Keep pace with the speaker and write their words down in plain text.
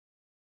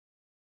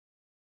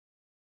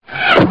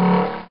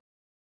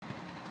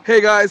Hey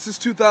guys, this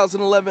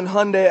 2011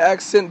 Hyundai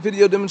Accent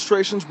video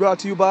demonstrations brought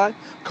to you by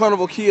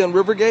Carnival KIA in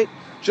Rivergate,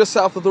 just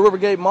south of the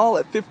Rivergate Mall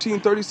at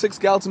 1536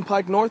 Gallatin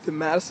Pike North in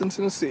Madison,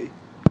 Tennessee.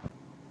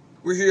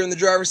 We're here in the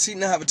driver's seat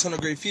and I have a ton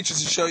of great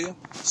features to show you.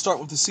 Start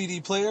with the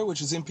CD player,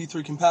 which is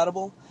MP3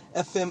 compatible,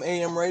 FM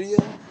AM radio,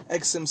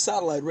 XM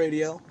satellite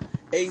radio,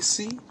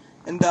 AC,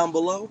 and down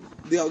below,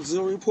 the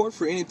auxiliary port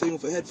for anything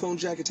with a headphone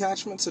jack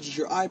attachment, such as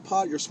your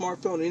iPod, your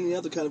smartphone, and any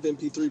other kind of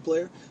MP3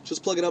 player.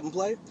 Just plug it up and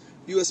play.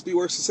 USB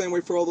works the same way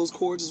for all those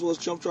cords, as well as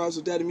jump drives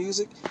with data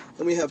music.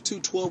 And we have two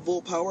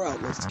 12-volt power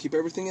outlets to keep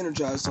everything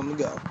energized on the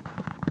go.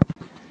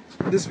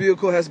 This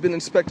vehicle has been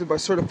inspected by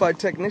certified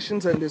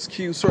technicians and is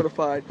Q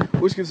certified,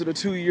 which gives it a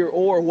 2-year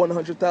or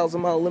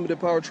 100,000-mile limited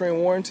powertrain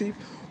warranty,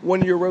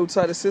 1-year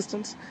roadside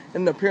assistance,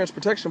 and an appearance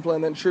protection plan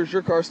that ensures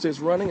your car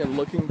stays running and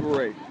looking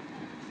great.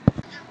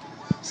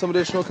 Some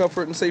additional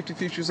comfort and safety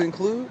features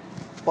include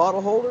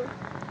bottle holder,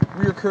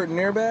 rear curtain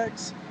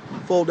airbags,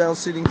 fold-down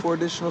seating for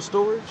additional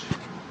storage.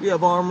 We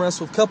have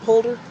armrests with cup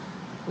holder.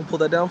 We'll pull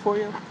that down for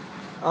you.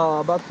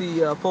 About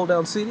the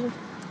fold-down seating,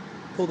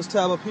 pull this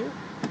tab up here,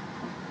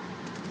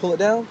 pull it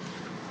down.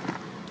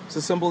 It's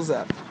as simple as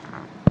that.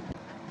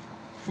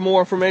 For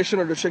more information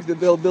or to check the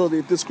availability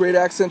of this great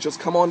Accent,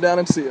 just come on down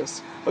and see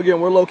us. Again,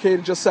 we're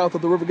located just south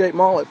of the Rivergate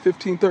Mall at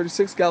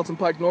 1536 Gallatin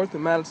Pike North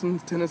in Madison,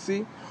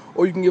 Tennessee.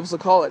 Or you can give us a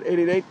call at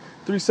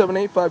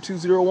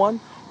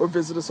 888-378-5201 or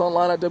visit us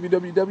online at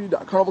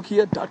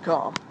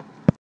www.carnivalkia.com.